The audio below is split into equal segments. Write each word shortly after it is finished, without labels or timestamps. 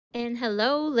And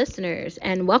hello, listeners,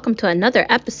 and welcome to another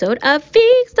episode of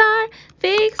Fig Star.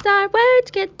 Fig Star, where'd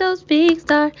you get those Fig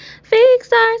Stars? Fig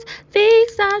Stars, Fig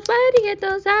Stars, where'd you get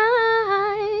those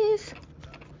eyes?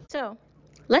 So,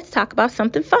 let's talk about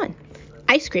something fun,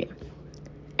 ice cream,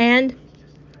 and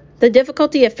the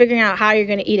difficulty of figuring out how you're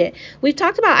going to eat it. We've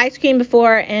talked about ice cream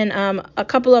before in a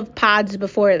couple of pods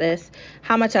before this,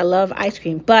 how much I love ice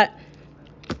cream, but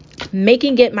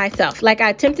making it myself. Like I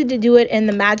attempted to do it in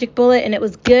the Magic Bullet and it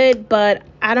was good, but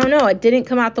I don't know, it didn't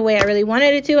come out the way I really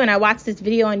wanted it to. And I watched this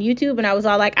video on YouTube and I was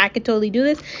all like, I could totally do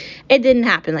this. It didn't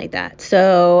happen like that.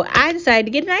 So I decided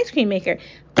to get an ice cream maker.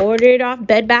 Ordered it off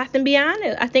Bed Bath & Beyond.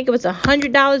 I think it was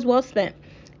 $100 well spent.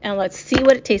 And let's see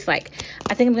what it tastes like.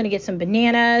 I think I'm going to get some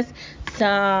bananas,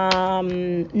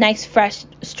 some nice fresh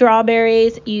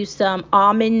strawberries, use some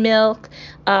almond milk,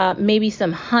 maybe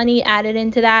some honey added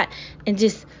into that, and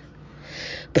just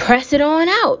press it on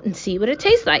out and see what it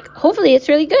tastes like. Hopefully it's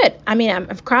really good. I mean, I'm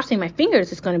crossing my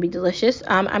fingers it's going to be delicious.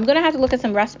 I'm going to have to look at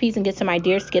some recipes and get some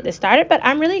ideas to get this started, but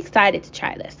I'm really excited to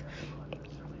try this.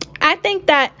 I think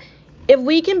that if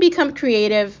we can become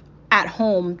creative at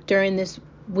home during this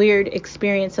weird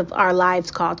experience of our lives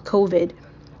called COVID,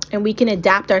 and we can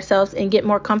adapt ourselves and get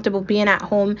more comfortable being at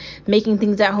home, making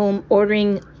things at home,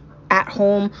 ordering at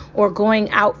home, or going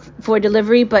out for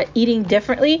delivery but eating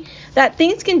differently, that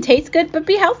things can taste good but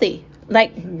be healthy.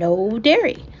 Like no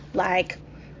dairy. Like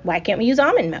why can't we use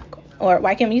almond milk? Or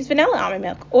why can't we use vanilla almond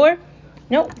milk? Or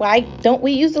no, why don't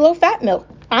we use the low fat milk?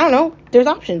 I don't know. There's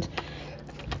options.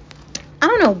 I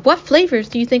don't know, what flavors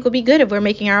do you think would be good if we're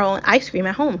making our own ice cream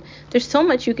at home? There's so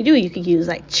much you could do. You could use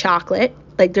like chocolate,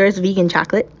 like there's vegan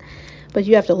chocolate, but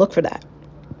you have to look for that.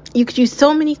 You could use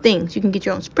so many things. You can get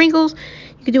your own sprinkles.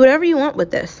 You can do whatever you want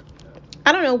with this.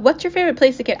 I don't know, what's your favorite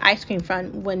place to get ice cream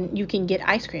from when you can get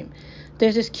ice cream?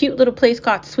 There's this cute little place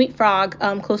called Sweet Frog,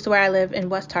 close to where I live in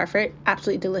West Hartford.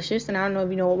 Absolutely delicious. And I don't know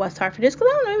if you know what West Hartford is because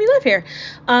I don't know if you live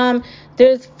here.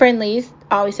 There's Friendly's,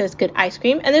 always has good ice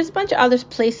cream. And there's a bunch of other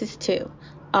places too.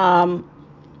 I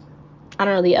don't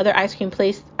know, the other ice cream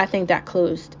place, I think that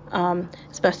closed,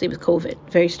 especially with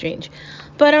COVID. Very strange.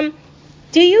 But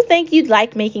do you think you'd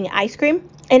like making ice cream?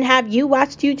 And have you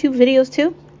watched YouTube videos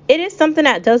too? It is something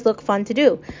that does look fun to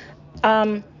do.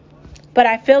 Um, but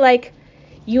I feel like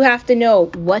you have to know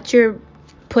what you're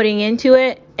putting into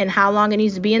it and how long it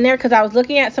needs to be in there. Because I was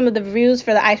looking at some of the reviews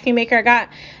for the ice cream maker I got,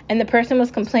 and the person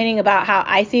was complaining about how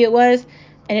icy it was,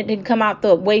 and it didn't come out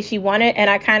the way she wanted. And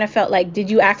I kind of felt like, did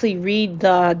you actually read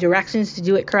the directions to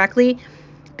do it correctly?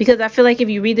 Because I feel like if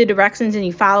you read the directions and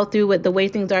you follow through with the way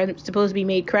things are supposed to be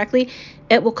made correctly,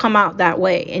 it will come out that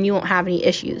way and you won't have any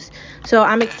issues. So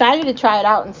I'm excited to try it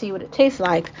out and see what it tastes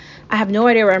like. I have no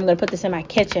idea where I'm going to put this in my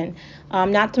kitchen.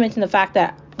 Not to mention the fact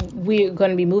that we're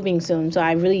going to be moving soon. So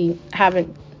I really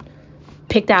haven't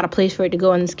picked out a place for it to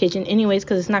go in this kitchen anyways,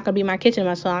 because it's not going to be my kitchen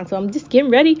much long. So I'm just getting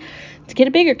ready to get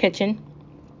a bigger kitchen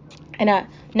and a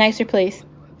nicer place.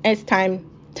 It's time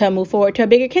to move forward to a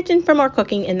bigger kitchen for more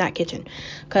cooking in that kitchen,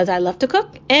 because I love to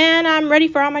cook and I'm ready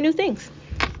for all my new things.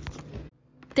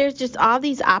 There's just all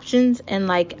these options, and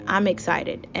like I'm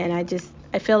excited, and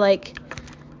I feel like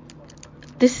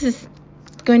this is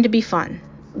going to be fun.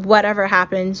 Whatever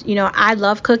happens, I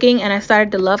love cooking, and I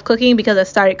started to love cooking because I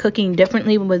started cooking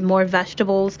differently with more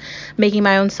vegetables, making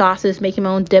my own sauces, making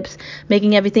my own dips,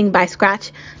 making everything by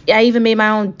scratch. I even made my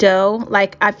own dough.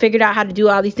 Like I figured out how to do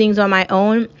all these things on my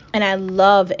own, and I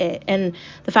love it. And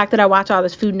the fact that I watch all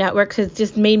this Food Network has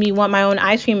just made me want my own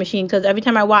ice cream machine, because every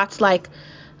time I watch like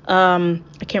I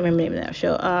can't remember the name of that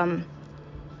show.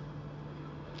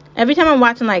 Every time I'm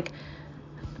watching like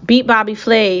Beat Bobby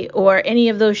Flay or any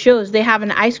of those shows, they have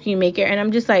an ice cream maker, and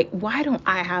I'm just like, why don't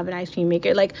I have an ice cream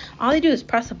maker? Like all they do is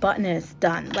press a button and it's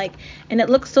done. Like, and it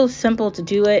looks so simple to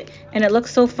do it, and it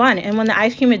looks so fun. And when the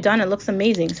ice cream is done, it looks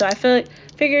amazing. So I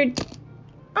figured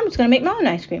I'm just gonna make my own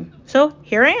ice cream. So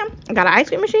here I am. I got an ice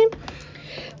cream machine.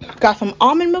 Got some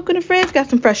almond milk in the fridge. Got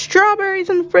some fresh strawberries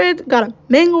in the fridge. Got a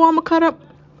mango I'm gonna cut up,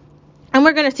 and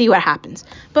we're gonna see what happens.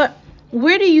 But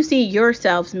where do you see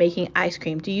yourselves making ice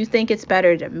cream? Do you think it's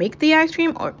better to make the ice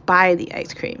cream or buy the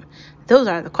ice cream? Those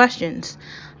are the questions.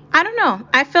 I don't know.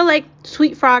 I feel like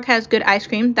Sweet Frog has good ice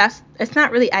cream. It's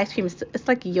not really ice cream. It's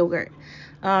like yogurt.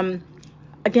 Um,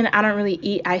 Again, I don't really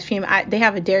eat ice cream. They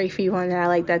have a dairy-free one that I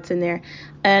like that's in there.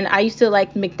 And I used to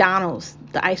like McDonald's.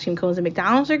 The ice cream cones at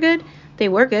McDonald's are good. They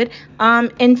were good.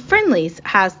 And Friendly's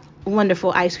has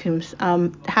wonderful ice creams.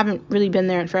 Haven't really been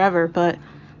there in forever, but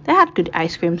they have good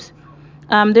ice creams.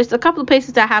 There's a couple of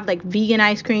places that have like vegan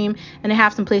ice cream, and they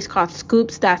have some place called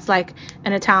Scoops that's like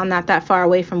in a town not that far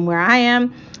away from where I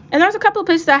am. And there's a couple of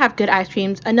places that have good ice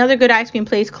creams. Another good ice cream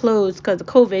place closed because of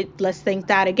COVID. Let's think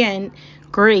that again.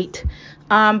 Great.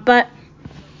 But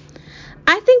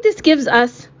I think this gives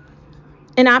us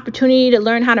an opportunity to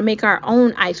learn how to make our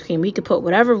own ice cream. We could put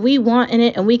whatever we want in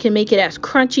it, and we can make it as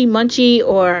crunchy, munchy,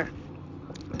 or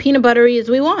peanut buttery as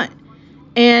we want.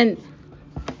 And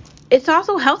it's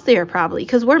also healthier probably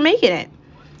because we're making it.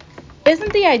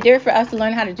 Isn't the idea for us to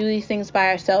learn how to do these things by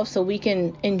ourselves so we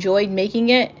can enjoy making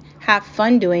it, have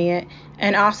fun doing it,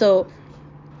 and also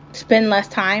spend less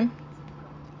time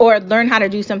or learn how to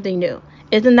do something new?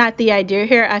 Isn't that the idea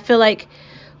here? I feel like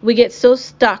we get so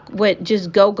stuck with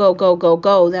just go, go, go, go,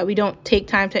 go that we don't take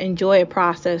time to enjoy a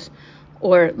process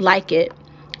or like it.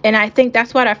 And I think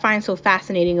that's what I find so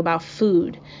fascinating about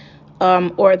food,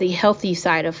 or the healthy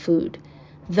side of food.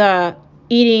 The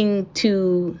eating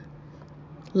to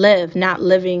live, not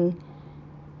living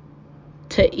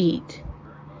to eat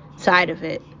side of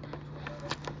it,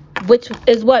 which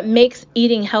is what makes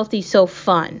eating healthy so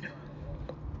fun.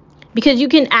 Because you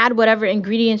can add whatever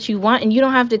ingredients you want and you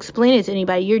don't have to explain it to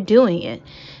anybody. You're doing it.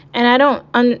 And I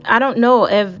don't know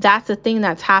if that's a thing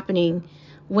that's happening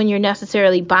when you're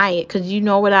necessarily buying it, because you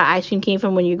know where that ice cream came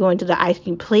from when you're going to the ice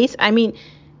cream place. I mean,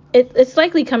 it's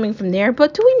likely coming from there,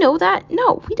 but do we know that?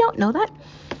 No, we don't know that.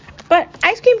 But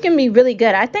ice cream can be really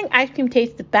good. I think ice cream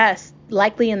tastes the best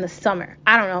likely in the summer.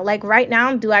 I don't know. Like right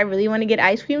now, do I really want to get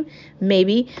ice cream?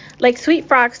 Maybe. Like Sweet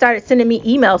Frog started sending me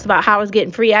emails about how I was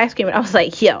getting free ice cream. And I was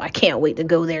like, yo, I can't wait to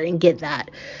go there and get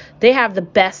that. They have the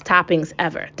best toppings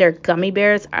ever. Their gummy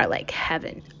bears are like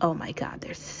heaven. Oh my God,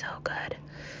 they're so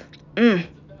good.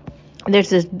 There's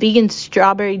this vegan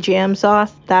strawberry jam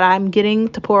sauce that I'm getting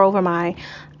to pour over my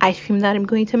ice cream that I'm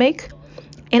going to make.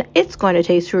 And it's going to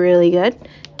taste really good.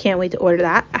 Can't wait to order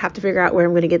that. I have to figure out where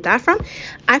I'm going to get that from.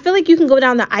 I feel like you can go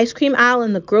down the ice cream aisle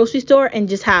in the grocery store and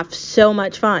just have so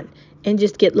much fun and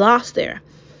just get lost there.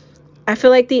 I feel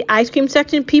like the ice cream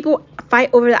section, people fight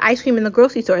over the ice cream in the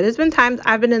grocery store. There's been times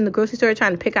I've been in the grocery store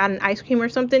trying to pick out an ice cream or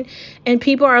something, and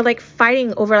people are like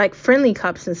fighting over like Friendly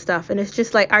cups and stuff. And it's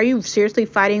just like, are you seriously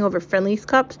fighting over Friendly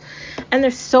cups? And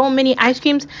there's so many ice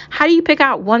creams. How do you pick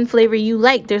out one flavor you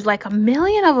like? There's like a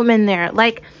million of them in there.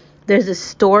 Like, there's a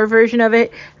store version of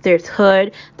it. There's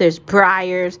Hood. There's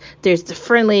Breyers. There's the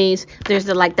Friendlies. There's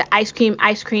the ice cream,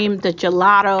 the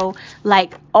gelato.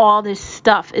 Like, all this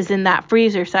stuff is in that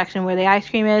freezer section where the ice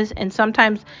cream is. And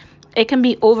sometimes it can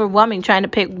be overwhelming trying to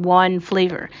pick one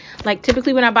flavor. Like,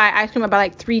 typically when I buy ice cream, I buy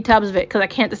like 3 tubs of it because I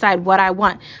can't decide what I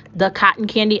want. The cotton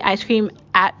candy ice cream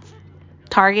at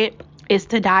Target is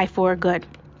to die for good.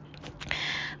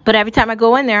 But every time I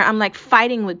go in there, I'm like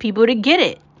fighting with people to get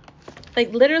it.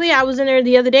 Like, literally, I was in there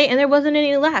the other day and there wasn't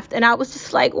any left. And I was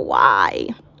just like, why?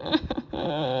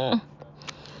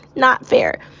 Not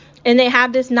fair. And they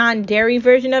have this non-dairy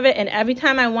version of it. And every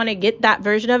time I want to get that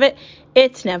version of it,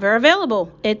 it's never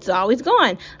available. It's always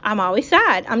gone. I'm always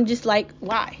sad. I'm just like,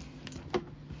 why?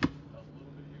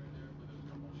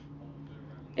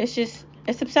 It's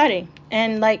upsetting.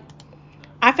 And, like,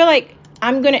 I feel like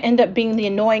I'm going to end up being the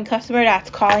annoying customer that's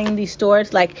calling these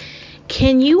stores like,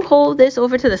 can you hold this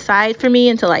over to the side for me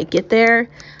until I get there?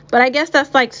 But I guess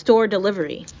that's like store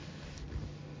delivery.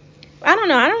 I don't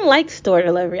know. I don't like store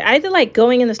delivery. I either like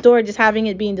going in the store or just having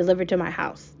it being delivered to my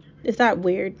house. Is that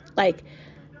weird? Like,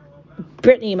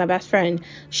 Brittany, my best friend,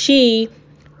 she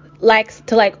likes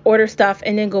to like order stuff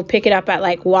and then go pick it up at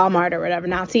like Walmart or whatever.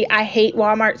 Now, see, I hate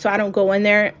Walmart, so I don't go in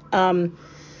there.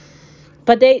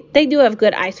 But they do have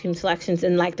good ice cream selections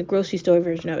in like the grocery store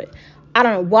version of it. I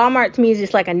don't know. Walmart to me is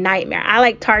just like a nightmare. I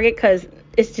like Target because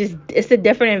it's a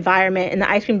different environment and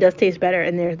the ice cream does taste better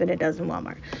in there than it does in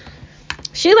Walmart.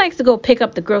 She likes to go pick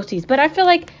up the groceries, but I feel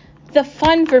like the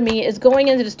fun for me is going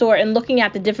into the store and looking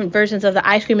at the different versions of the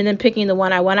ice cream and then picking the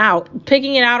one I want out.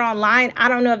 Picking it out online, I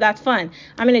don't know if that's fun.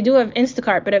 I mean, I do have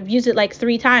Instacart, but I've used it like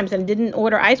 3 times and didn't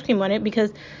order ice cream on it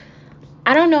because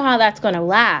I don't know how that's going to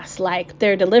last. Like,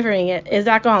 they're delivering it. Is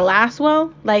that going to last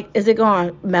well? Like, is it going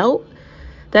to melt?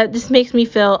 That just makes me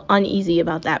feel uneasy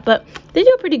about that. But they do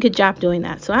a pretty good job doing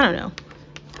that, so I don't know.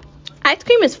 Ice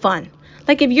cream is fun.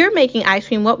 Like, if you're making ice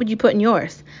cream, what would you put in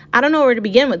yours? I don't know where to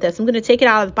begin with this. I'm going to take it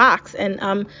out of the box.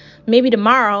 And maybe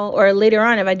tomorrow or later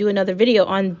on, if I do another video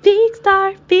on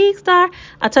Vegstar,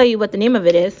 I'll tell you what the name of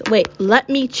it is. Wait, let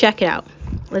me check it out.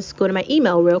 Let's go to my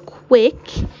email real quick.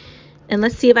 And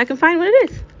let's see if I can find what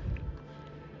it is.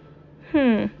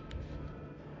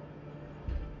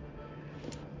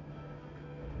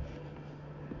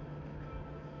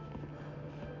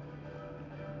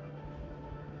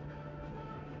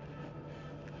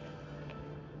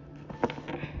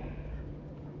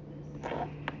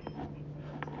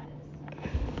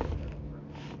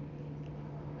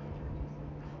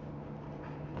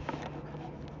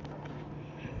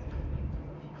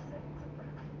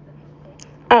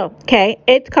 Oh, okay.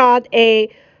 It's called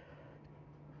a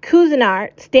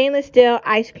Cuisinart stainless steel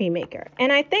ice cream maker.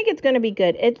 And I think it's going to be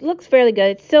good. It looks fairly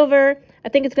good. It's silver. I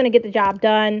think it's going to get the job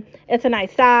done. It's a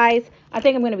nice size. I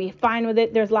think I'm going to be fine with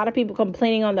it. There's a lot of people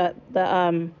complaining on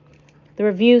the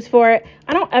reviews for it.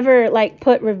 I don't ever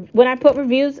when I put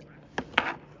reviews,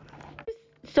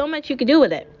 so much you could do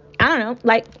with it. I don't know.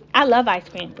 Like, I love ice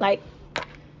cream. Like,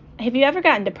 have you ever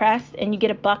gotten depressed and you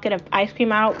get a bucket of ice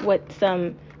cream out with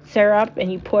some syrup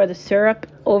and you pour the syrup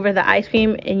over the ice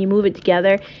cream and you move it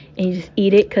together and you just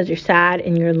eat it because you're sad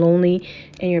and you're lonely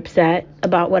and you're upset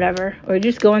about whatever, or you're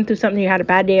just going through something, you had a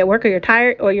bad day at work, or you're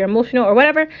tired, or you're emotional, or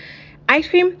whatever? Ice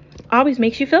cream always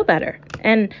makes you feel better.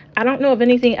 And I don't know if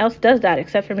anything else does that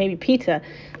except for maybe pizza.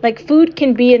 Like, food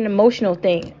can be an emotional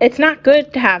thing. It's not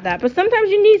good to have that, but sometimes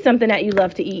you need something that you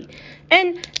love to eat.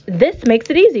 And this makes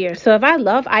it easier. So if I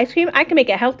love ice cream, I can make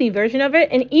a healthy version of it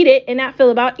and eat it and not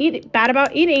feel bad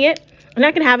about eating it. And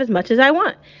I can have as much as I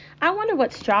want. I wonder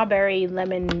what strawberry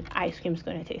lemon ice cream is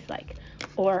going to taste like.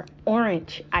 Or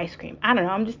orange ice cream. I don't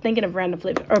know. I'm just thinking of random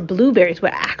flavors. Or blueberries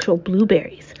with actual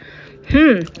blueberries.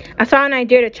 I saw an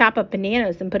idea to chop up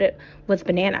bananas and put it with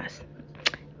bananas.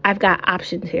 I've got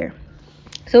options here.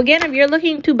 So again, if you're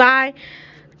looking to buy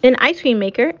an ice cream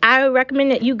maker, I would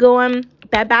recommend that you go on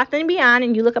Bed Bath & Beyond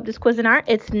and you look up this Cuisinart.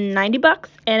 It's $90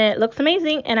 and it looks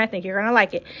amazing and I think you're going to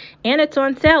like it. And it's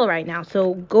on sale right now,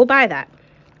 so go buy that.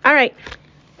 All right.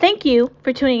 Thank you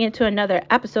for tuning into another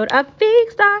episode of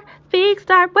Fig Star. Fig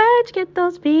Star, where'd you get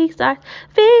those Fig Stars?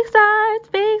 Fig Stars,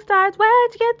 Fig Stars,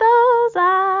 where'd you get those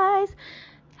eyes?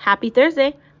 Happy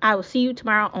Thursday. I will see you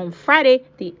tomorrow on Friday,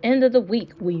 the end of the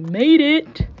week. We made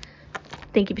it.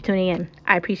 Thank you for tuning in.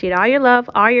 I appreciate all your love,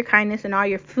 all your kindness, and all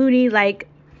your foodie-like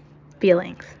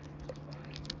feelings.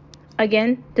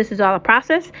 Again, this is all a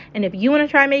process, and if you want to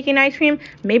try making ice cream,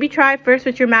 maybe try first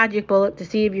with your magic bullet to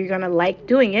see if you're going to like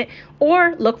doing it,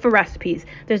 or look for recipes.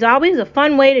 There's always a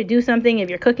fun way to do something if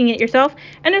you're cooking it yourself,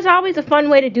 and there's always a fun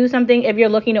way to do something if you're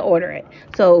looking to order it.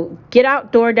 So get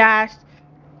out DoorDash,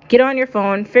 get on your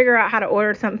phone, figure out how to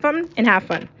order something fun, and have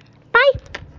fun.